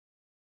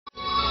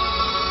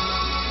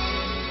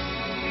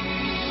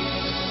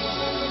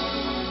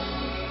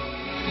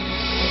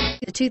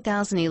The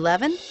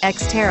 2011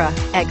 Xterra.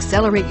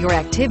 Accelerate your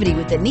activity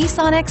with the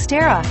Nissan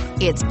Xterra.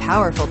 Its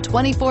powerful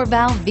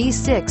 24-valve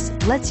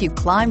V6 lets you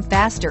climb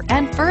faster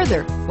and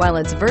further, while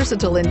its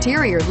versatile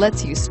interior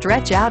lets you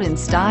stretch out in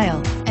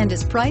style and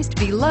is priced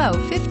below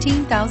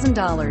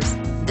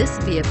 $15,000. This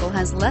vehicle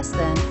has less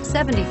than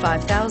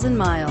 75,000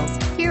 miles.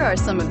 Here are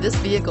some of this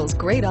vehicle's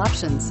great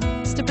options: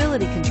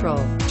 stability control,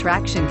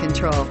 traction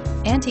control,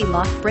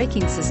 anti-lock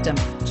braking system,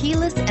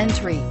 keyless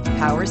entry,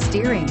 power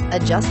steering,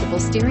 adjustable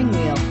steering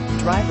wheel,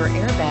 driver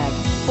airbag,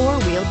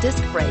 four-wheel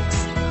disc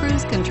brakes,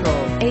 cruise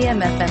control,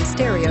 AM/FM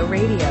stereo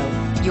radio.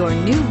 Your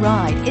new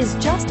ride is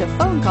just a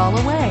phone call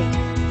away.